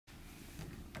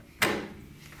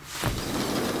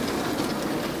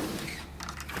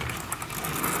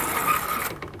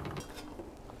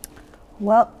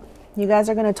Well, you guys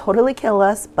are gonna totally kill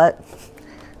us, but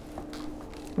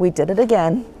we did it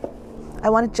again. I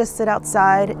want to just sit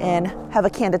outside and have a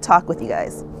candid talk with you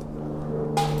guys.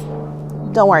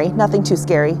 Don't worry, nothing too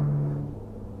scary.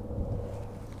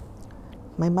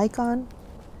 My mic on?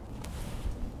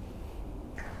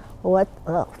 What?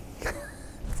 Oh,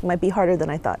 this might be harder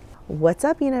than I thought. What's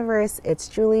up, universe? It's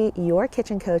Julie, your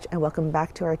kitchen coach, and welcome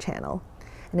back to our channel.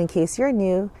 And in case you're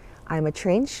new, I'm a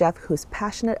trained chef who's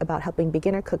passionate about helping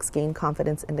beginner cooks gain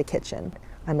confidence in the kitchen.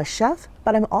 I'm a chef,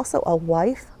 but I'm also a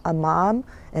wife, a mom,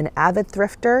 an avid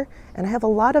thrifter, and I have a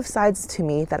lot of sides to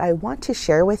me that I want to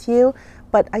share with you,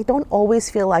 but I don't always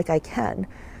feel like I can.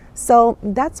 So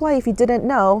that's why, if you didn't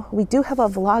know, we do have a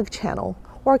vlog channel.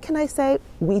 Or can I say,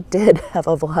 we did have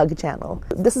a vlog channel.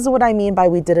 This is what I mean by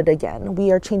we did it again.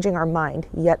 We are changing our mind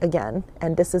yet again,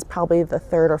 and this is probably the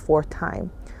third or fourth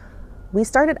time. We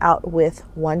started out with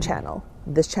one channel,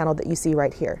 this channel that you see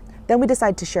right here. Then we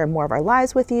decided to share more of our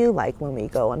lives with you, like when we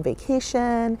go on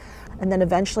vacation. And then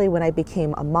eventually when I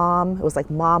became a mom, it was like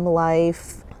mom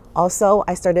life. Also,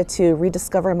 I started to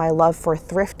rediscover my love for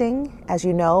thrifting. As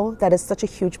you know, that is such a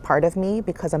huge part of me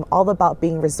because I'm all about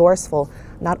being resourceful,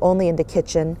 not only in the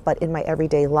kitchen, but in my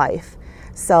everyday life.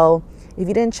 So if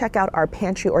you didn't check out our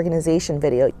pantry organization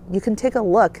video, you can take a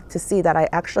look to see that I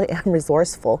actually am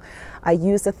resourceful. I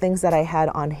used the things that I had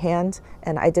on hand,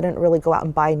 and I didn't really go out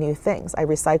and buy new things. I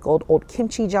recycled old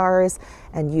kimchi jars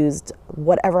and used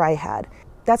whatever I had.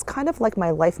 That's kind of like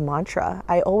my life mantra.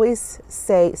 I always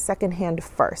say secondhand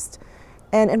first.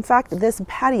 And in fact, this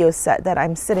patio set that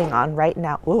I'm sitting on right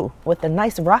now, ooh, with the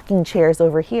nice rocking chairs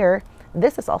over here,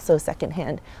 this is also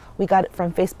secondhand. We got it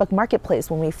from Facebook Marketplace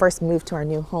when we first moved to our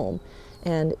new home.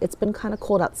 And it's been kind of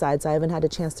cold outside, so I haven't had a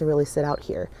chance to really sit out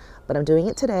here. But I'm doing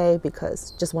it today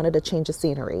because just wanted to change the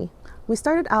scenery. We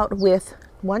started out with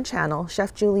one channel,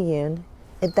 Chef Julie Yoon.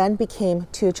 It then became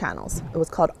two channels. It was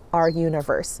called Our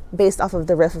Universe, based off of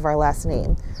the riff of our last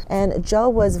name. And Joe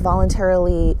was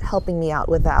voluntarily helping me out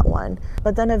with that one.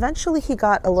 But then eventually he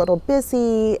got a little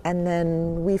busy, and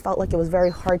then we felt like it was very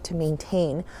hard to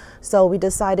maintain. So we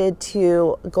decided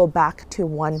to go back to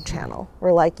one channel.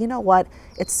 We're like, you know what?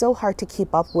 It's so hard to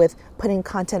keep up with putting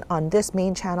content on this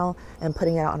main channel and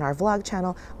putting it out on our vlog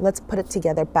channel. Let's put it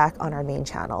together back on our main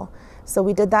channel. So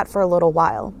we did that for a little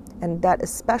while. And that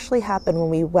especially happened when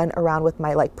we went around with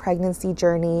my pregnancy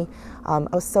journey. I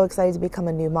was so excited to become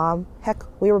a new mom. Heck,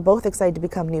 we were both excited to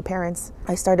become new parents.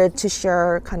 I started to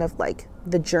share kind of like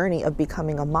the journey of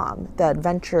becoming a mom, the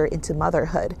adventure into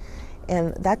motherhood.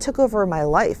 And that took over my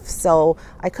life. So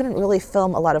I couldn't really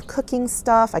film a lot of cooking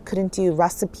stuff. I couldn't do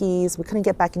recipes. We couldn't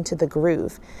get back into the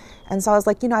groove. And so I was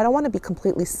like, you know, I don't want to be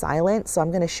completely silent, so I'm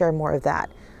going to share more of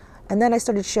that. And then I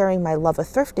started sharing my love of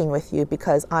thrifting with you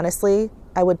because honestly,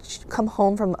 I would come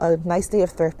home from a nice day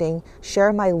of thrifting,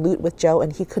 share my loot with Joe,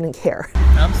 and he couldn't care.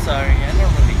 I'm sorry, I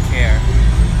don't really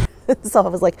care. So I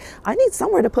was like, I need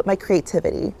somewhere to put my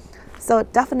creativity. So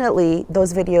definitely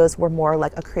those videos were more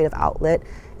like a creative outlet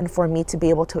and for me to be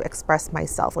able to express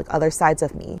myself, like other sides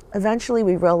of me. Eventually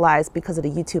we realized, because of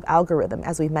the YouTube algorithm,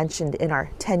 as we mentioned in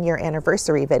our 10-year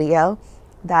anniversary video,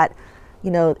 that you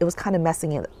know, it was kind of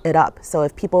messing it up. So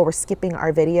if people were skipping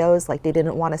our videos, like they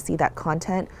didn't want to see that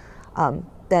content,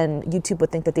 then YouTube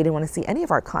would think that they didn't want to see any of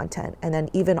our content. And then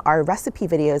even our recipe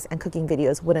videos and cooking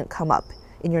videos wouldn't come up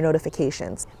in your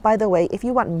notifications. By the way, if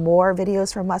you want more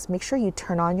videos from us, make sure you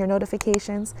turn on your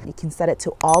notifications. You can set it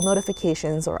to all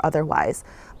notifications or otherwise,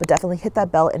 but definitely hit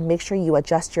that bell and make sure you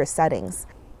adjust your settings.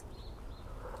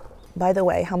 By the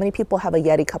way, how many people have a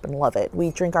Yeti cup and love it?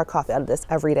 We drink our coffee out of this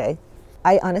every day.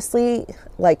 I honestly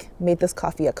made this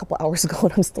coffee a couple hours ago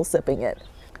and I'm still sipping it.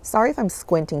 Sorry if I'm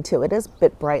squinting too. It is a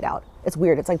bit bright out. It's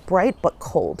weird. It's like bright but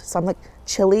cold. So I'm like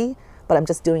chilly, but I'm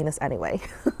just doing this anyway.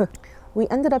 We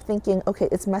ended up thinking, okay,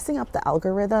 it's messing up the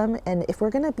algorithm. And if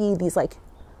we're going to be these like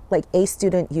A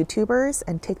student YouTubers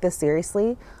and take this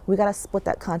seriously, we got to split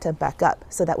that content back up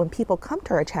so that when people come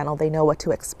to our channel, they know what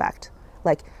to expect.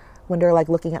 Like when they're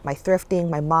looking at my thrifting,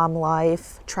 my mom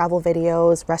life, travel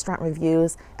videos, restaurant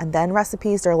reviews, and then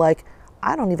recipes, they're like,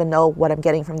 I don't even know what I'm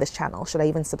getting from this channel. Should I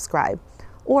even subscribe?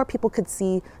 Or people could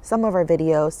see some of our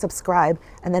videos, subscribe,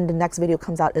 and then the next video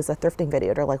comes out is a thrifting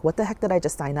video. They're like, what the heck did I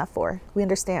just sign up for? We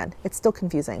understand. It's still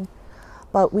confusing.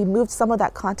 But we moved some of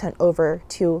that content over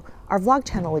to our vlog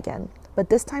channel again. But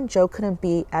this time Joe couldn't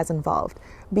be as involved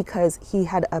because he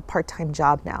had a part-time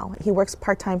job now. He works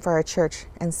part-time for our church,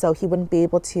 and so he wouldn't be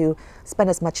able to spend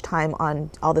as much time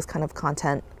on all this kind of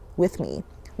content with me,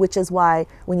 which is why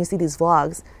when you see these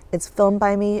vlogs, it's filmed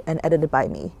by me and edited by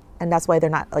me. And that's why they're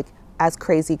not as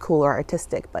crazy, cool, or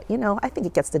artistic. But you know, I think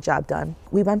it gets the job done.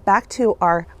 We went back to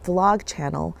our vlog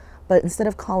channel, But instead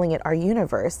of calling it Our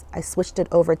Universe, I switched it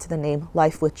over to the name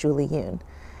Life with Julie Yoon.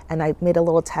 And I made a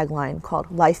little tagline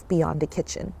called Life Beyond the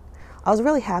Kitchen. I was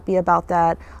really happy about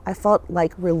that. I felt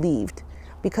like relieved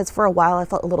because for a while I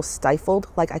felt a little stifled,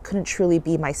 like I couldn't truly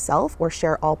be myself or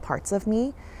share all parts of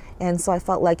me. And so I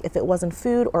felt like if it wasn't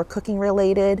food or cooking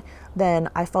related, then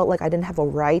I felt like I didn't have a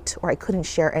right or I couldn't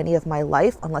share any of my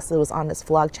life unless it was on this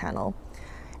vlog channel.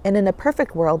 And in a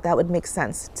perfect world, that would make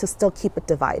sense to still keep it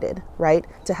divided, right?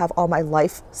 To have all my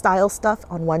lifestyle stuff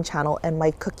on one channel and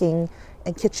my cooking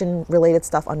and kitchen related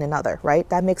stuff on another, right?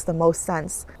 That makes the most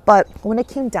sense. But when it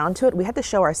came down to it, we had to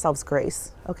show ourselves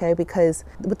grace, okay? Because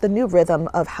with the new rhythm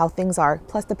of how things are,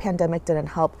 plus the pandemic didn't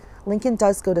help, Lincoln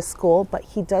does go to school, but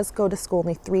he does go to school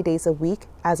only 3 days a week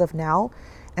as of now.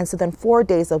 And so then 4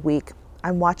 days a week,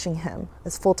 I'm watching him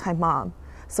as full-time mom.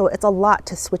 So it's a lot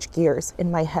to switch gears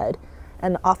in my head.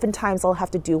 And oftentimes I'll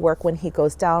have to do work when he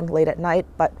goes down late at night,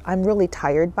 but I'm really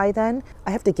tired by then.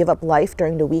 I have to give up life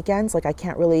during the weekends. Like I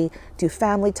can't really do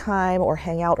family time or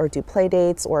hang out or do play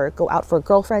dates or go out for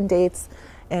girlfriend dates.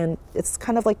 And it's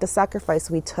kind of like the sacrifice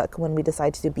we took when we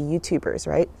decided to be YouTubers,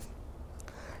 right?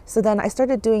 So then I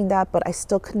started doing that, but I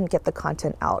still couldn't get the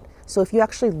content out. So if you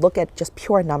actually look at just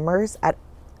pure numbers at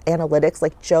analytics,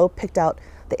 like Joe picked out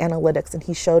the analytics and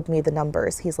he showed me the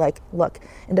numbers. He's like, look,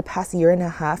 in the past year and a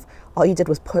half, all you did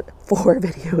was put 4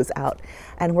 videos out.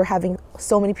 And we're having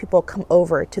so many people come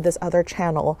over to this other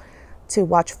channel to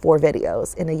watch 4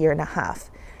 videos in a year and a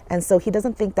half. And so he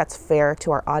doesn't think that's fair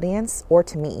to our audience or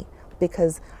to me,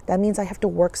 because that means I have to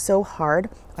work so hard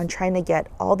on trying to get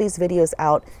all these videos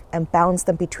out and bounce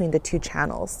them between the 2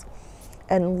 channels.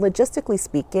 And logistically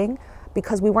speaking,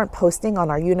 because we weren't posting on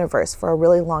Our Universe for a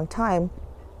really long time,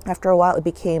 after a while it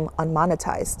became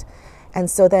unmonetized.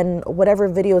 And so then whatever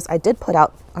videos I did put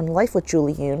out on Life with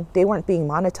Julie Yoon, they weren't being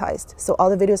monetized. So all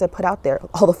the videos I put out there,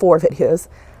 all the 4 videos,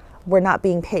 were not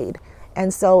being paid.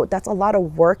 And so that's a lot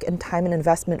of work and time and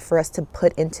investment for us to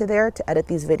put into there to edit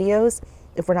these videos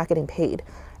if we're not getting paid.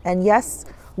 And yes,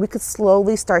 we could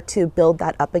slowly start to build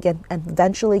that up again and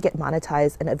eventually get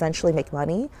monetized and eventually make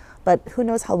money. But who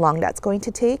knows how long that's going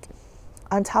to take.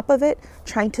 On top of it,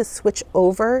 trying to switch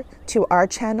over to our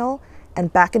channel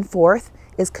and back and forth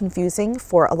is confusing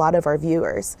for a lot of our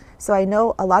viewers. So I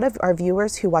know a lot of our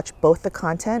viewers who watch both the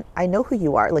content, I know who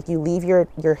you are. Like you leave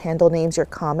your handle names, your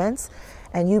comments,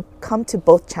 and you come to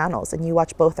both channels and you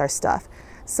watch both our stuff.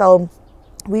 So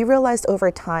we realized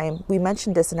over time, we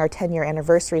mentioned this in our 10-year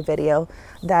anniversary video,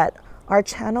 that our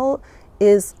channel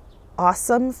is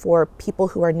awesome for people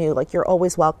who are new. Like you're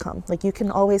always welcome. Like you can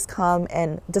always come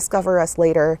and discover us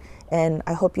later, and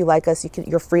I hope you like us.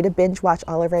 You're free to binge watch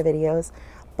all of our videos.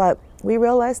 But we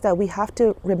realized that we have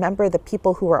to remember the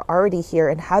people who are already here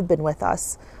and have been with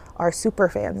us, our super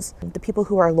fans, the people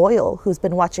who are loyal, who's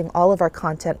been watching all of our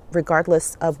content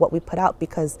regardless of what we put out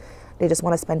because they just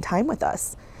want to spend time with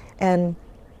us. And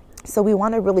so we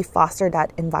want to really foster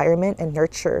that environment and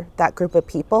nurture that group of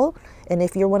people. And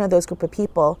if you're one of those group of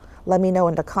people, let me know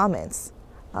in the comments.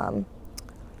 I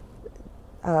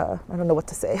don't know what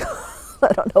to say.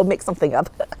 I don't know, make something up.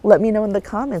 Let me know in the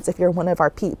comments if you're one of our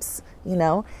peeps, you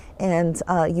know, and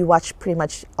you watch pretty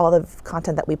much all the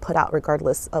content that we put out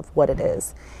regardless of what it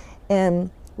is.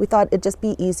 And we thought it'd just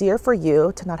be easier for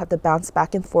you to not have to bounce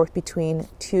back and forth between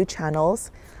 2 channels.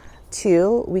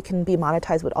 2, we can be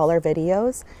monetized with all our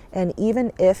videos. And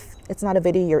even if it's not a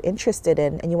video you're interested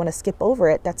in and you want to skip over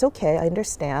it, that's okay, I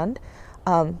understand.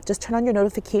 Just turn on your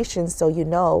notifications so you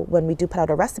know when we do put out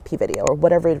a recipe video or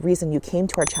whatever reason you came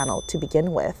to our channel to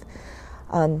begin with.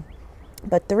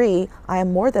 But 3, I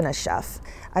am more than a chef.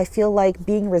 I feel like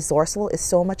being resourceful is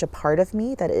so much a part of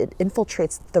me that it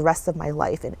infiltrates the rest of my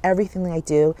life and everything I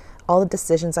do, all the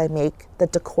decisions I make, the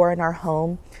decor in our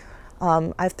home.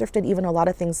 I've thrifted even a lot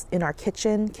of things in our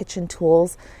kitchen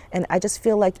tools, and I just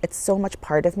feel like it's so much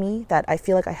part of me that I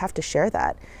feel like I have to share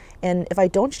that. And if I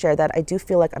don't share that, I do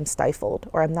feel like I'm stifled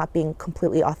or I'm not being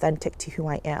completely authentic to who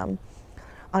I am.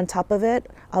 On top of it,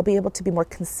 I'll be able to be more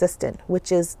consistent,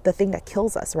 which is the thing that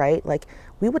kills us, right? Like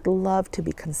we would love to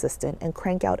be consistent and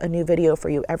crank out a new video for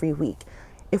you every week.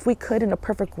 If we could, in a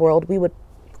perfect world, we would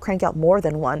crank out more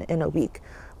than 1 in a week.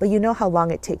 But you know how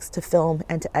long it takes to film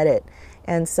and to edit.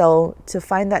 And so to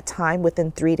find that time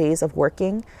within 3 days of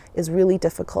working is really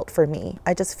difficult for me.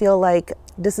 I just feel like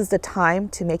this is the time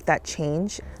to make that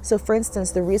change. So for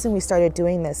instance, the reason we started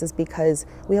doing this is because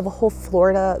we have a whole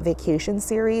Florida vacation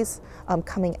series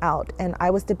coming out. And I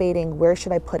was debating, where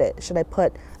should I put it? Should I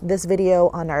put this video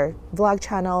on our vlog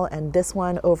channel and this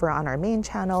one over on our main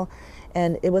channel?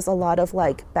 and it was a lot of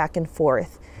like back and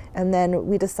forth. And then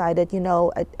we decided,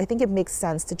 I think it makes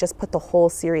sense to just put the whole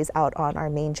series out on our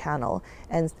main channel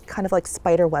and kind of like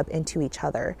spider web into each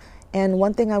other. And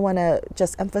one thing I want to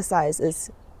just emphasize is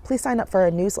please sign up for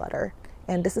a newsletter.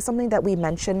 And this is something that we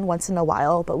mention once in a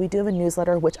while, but we do have a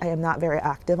newsletter, which I am not very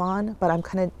active on, but I'm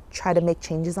kind of trying to make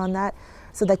changes on that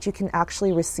so that you can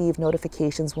actually receive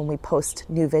notifications when we post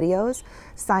new videos.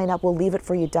 Sign up, we'll leave it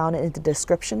for you down in the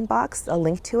description box, a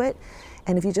link to it.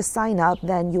 And if you just sign up,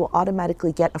 then you will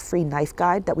automatically get a free knife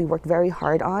guide that we worked very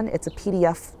hard on. It's a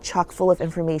PDF chock full of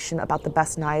information about the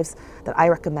best knives that I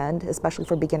recommend, especially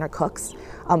for beginner cooks.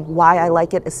 Why I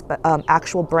like it is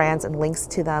actual brands and links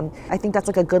to them. I think that's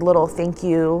like a good little thank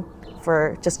you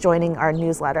for just joining our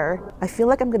newsletter. I feel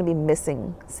like I'm gonna be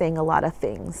missing saying a lot of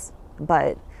things,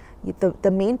 but the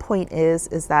main point is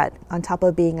that on top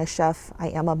of being a chef, I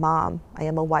am a mom, I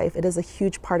am a wife. It is a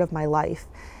huge part of my life.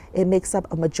 It makes up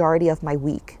a majority of my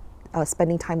week,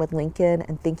 spending time with Lincoln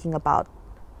and thinking about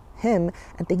him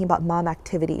and thinking about mom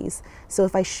activities. So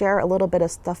if I share a little bit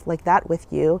of stuff like that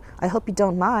with you, I hope you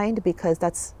don't mind, because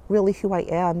that's really who I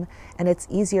am. And it's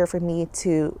easier for me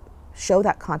to show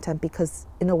that content because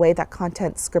in a way that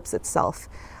content scripts itself.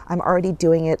 I'm already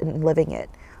doing it and living it.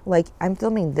 Like, I'm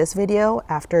filming this video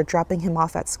after dropping him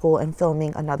off at school and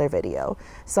filming another video.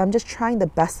 So I'm just trying the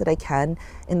best that I can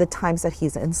in the times that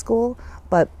he's in school,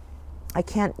 but I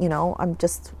can't,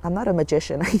 I'm not a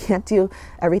magician. I can't do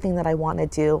everything that I want to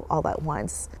do all at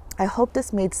once. I hope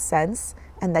this made sense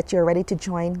and that you're ready to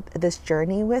join this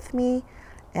journey with me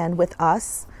and with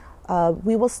us.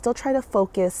 We will still try to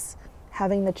focus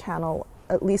having the channel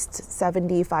at least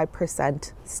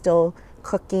 75% still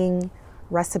cooking,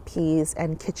 recipes,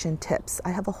 and kitchen tips. I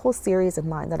have a whole series in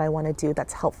mind that I want to do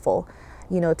that's helpful,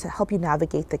 to help you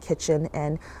navigate the kitchen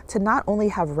and to not only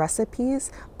have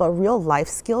recipes, but real life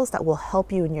skills that will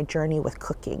help you in your journey with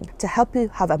cooking, to help you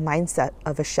have a mindset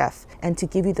of a chef and to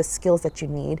give you the skills that you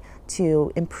need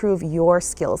to improve your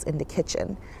skills in the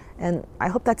kitchen. And I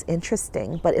hope that's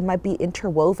interesting, but it might be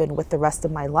interwoven with the rest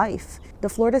of my life. The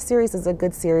Florida series is a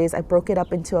good series. I broke it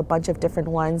up into a bunch of different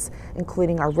ones,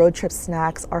 including our road trip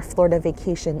snacks, our Florida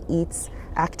vacation eats,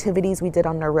 activities we did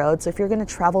on the road. So if you're gonna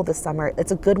travel this summer,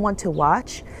 it's a good one to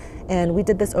watch. And we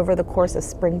did this over the course of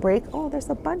spring break. Oh, there's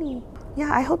a bunny.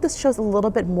 Yeah, I hope this shows a little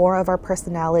bit more of our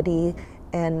personality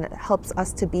and helps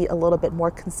us to be a little bit more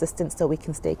consistent so we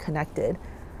can stay connected.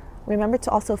 Remember to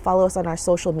also follow us on our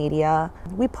social media.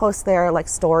 We post there like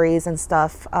stories and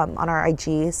stuff on our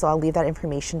IG, so I'll leave that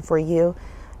information for you.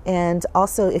 And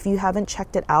also, if you haven't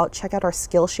checked it out, check out our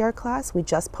Skillshare class. We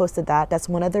just posted that. That's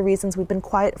one of the reasons we've been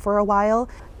quiet for a while.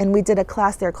 And we did a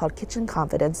class there called Kitchen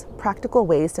Confidence, Practical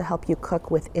Ways to Help You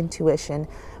Cook with Intuition,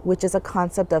 which is a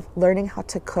concept of learning how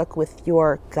to cook with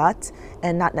your gut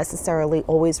and not necessarily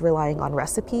always relying on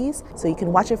recipes. So you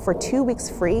can watch it for 2 weeks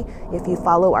free if you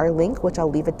follow our link, which I'll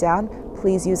leave it down.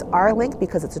 Please use our link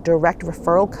because it's a direct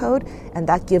referral code, and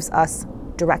that gives us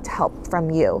direct help from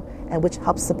you, and which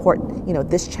helps support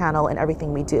this channel and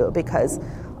everything we do, because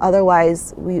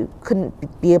otherwise we couldn't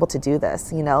be able to do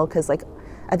this, because like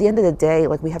at the end of the day,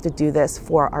 like we have to do this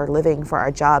for our living, for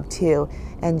our job too.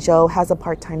 And Joe has a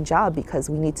part-time job because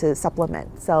we need to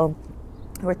supplement. So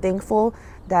we're thankful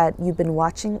that you've been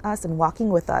watching us and walking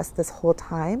with us this whole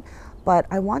time. But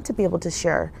I want to be able to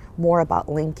share more about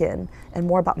Lincoln and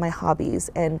more about my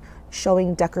hobbies and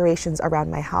showing decorations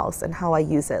around my house and how I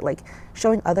use it, like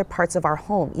showing other parts of our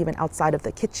home, even outside of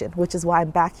the kitchen, which is why I'm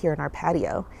back here in our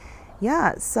patio.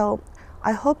 Yeah, so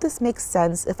I hope this makes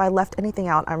sense. If I left anything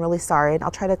out, I'm really sorry, and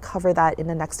I'll try to cover that in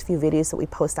the next few videos that we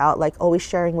post out, like always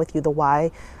sharing with you the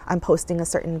why I'm posting a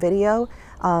certain video,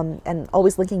 and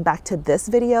always linking back to this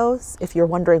video if you're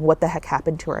wondering what the heck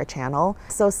happened to our channel.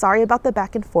 So sorry about the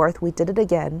back and forth. We did it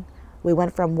again. We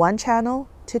went from 1 channel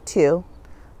to 2,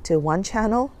 to 1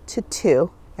 channel to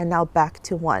 2, and now back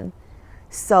to 1.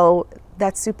 So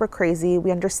that's super crazy.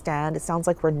 We understand. It sounds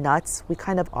like we're nuts. We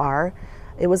kind of are.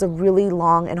 It was a really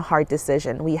long and hard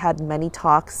decision. We had many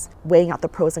talks weighing out the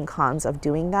pros and cons of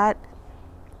doing that.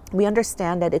 We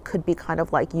understand that it could be kind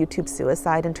of like YouTube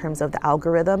suicide in terms of the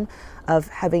algorithm of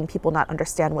having people not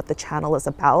understand what the channel is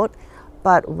about.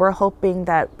 But we're hoping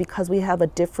that because we have a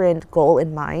different goal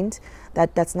in mind,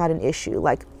 that that's not an issue.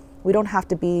 Like, we don't have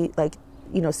to be like,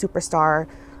 superstar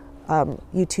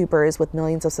YouTubers with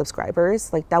millions of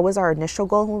subscribers. Like, that was our initial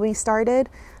goal when we started.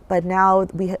 But now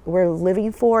we're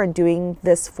living for and doing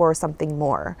this for something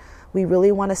more. We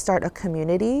really want to start a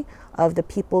community of the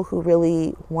people who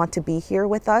really want to be here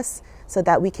with us so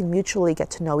that we can mutually get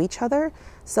to know each other.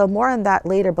 So more on that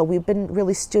later, but we've been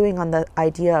really stewing on the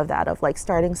idea of that, of like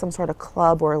starting some sort of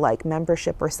club or like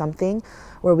membership or something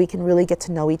where we can really get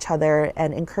to know each other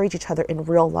and encourage each other in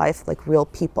real life, like real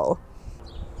people.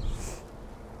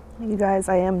 You guys,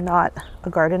 I am not a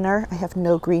gardener. I have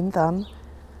no green thumb,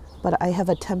 but I have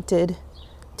attempted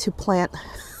to plant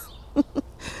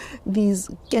these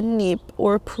genip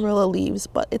or perilla leaves,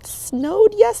 but it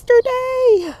snowed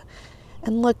yesterday.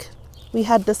 And look, we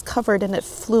had this covered and it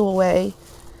flew away.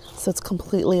 So it's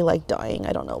completely like dying.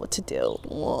 I don't know what to do.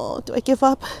 Oh, do I give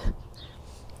up?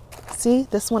 See,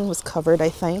 this one was covered, I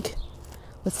think.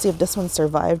 Let's see if this one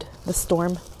survived the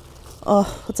storm.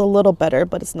 Oh, it's a little better,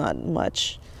 but it's not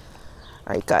much.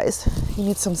 All right, guys, you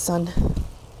need some sun.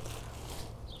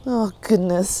 Oh,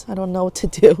 goodness, I don't know what to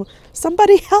do.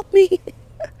 Somebody help me.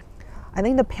 I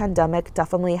think the pandemic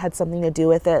definitely had something to do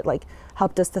with it, like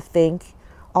helped us to think.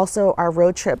 Also, our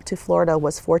road trip to Florida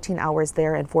was 14 hours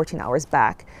there and 14 hours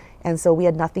back. And so we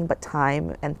had nothing but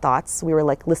time and thoughts. We were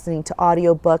like listening to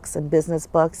audiobooks and business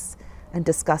books and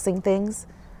discussing things.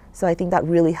 So I think that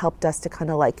really helped us to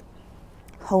kind of like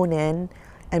hone in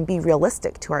and be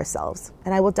realistic to ourselves.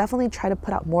 And I will definitely try to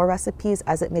put out more recipes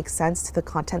as it makes sense to the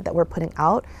content that we're putting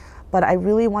out. But I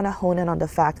really want to hone in on the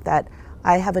fact that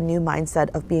I have a new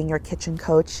mindset of being your kitchen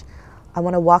coach. I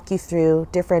want to walk you through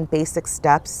different basic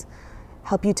steps,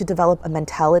 help you to develop a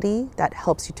mentality that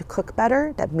helps you to cook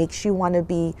better, that makes you want to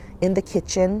be in the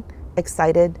kitchen,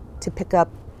 excited to pick up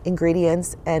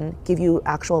ingredients and give you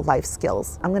actual life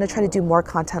skills. I'm going to try to do more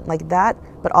content like that,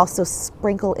 but also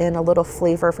sprinkle in a little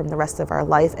flavor from the rest of our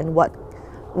life and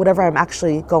whatever I'm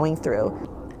actually going through.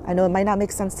 I know it might not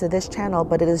make sense to this channel,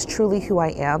 but it is truly who I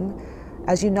am.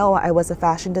 As you know, I was a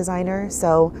fashion designer,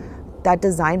 so that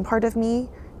design part of me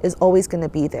is always going to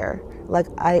be there. Like,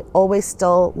 I always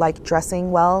still like dressing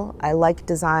well. I like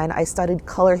design. I studied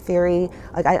color theory.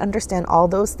 Like, I understand all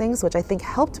those things, which I think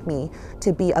helped me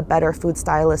to be a better food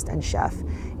stylist and chef,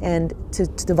 and to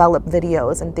develop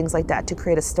videos and things like that, to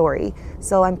create a story.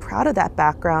 So I'm proud of that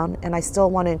background, and I still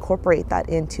want to incorporate that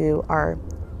into our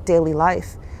daily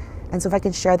life. And so if I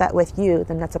can share that with you,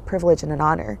 then that's a privilege and an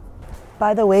honor.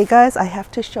 By the way, guys, I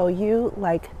have to show you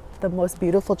like the most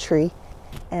beautiful tree.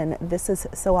 And this is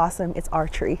so awesome. It's our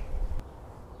tree.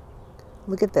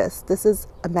 Look at this. This is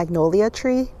a magnolia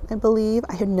tree, I believe.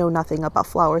 I know nothing about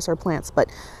flowers or plants,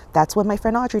 but that's what my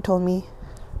friend Audrey told me.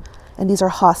 And these are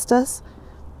hostas.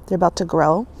 They're about to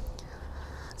grow.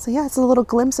 So yeah, it's a little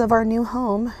glimpse of our new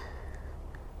home,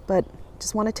 but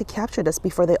just wanted to capture this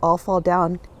before they all fall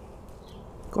down.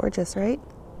 Gorgeous, right?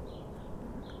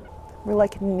 We're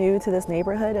like new to this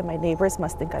neighborhood, and my neighbors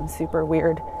must think I'm super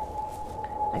weird.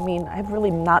 I mean, I've really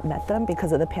not met them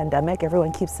because of the pandemic.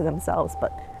 Everyone keeps to themselves,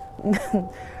 but I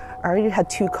already had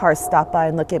 2 cars stop by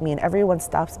and look at me, and everyone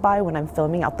stops by when I'm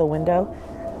filming out the window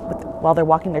while they're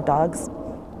walking their dogs.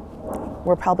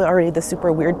 We're probably already the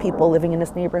super weird people living in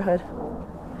this neighborhood.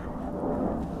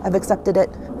 I've accepted it.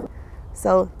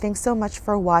 So thanks so much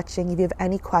for watching. If you have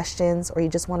any questions or you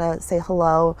just want to say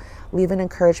hello, leave an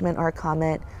encouragement or a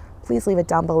comment, please leave it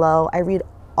down below. I read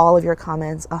all of your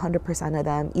comments, 100% of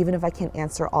them, even if I can't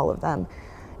answer all of them.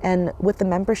 And with the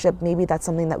membership, maybe that's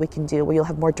something that we can do where you'll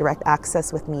have more direct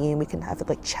access with me and we can have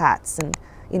like chats and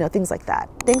things like that.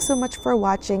 Thanks so much for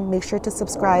watching. Make sure to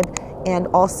subscribe and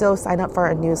also sign up for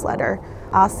our newsletter.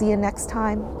 I'll see you next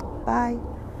time. Bye.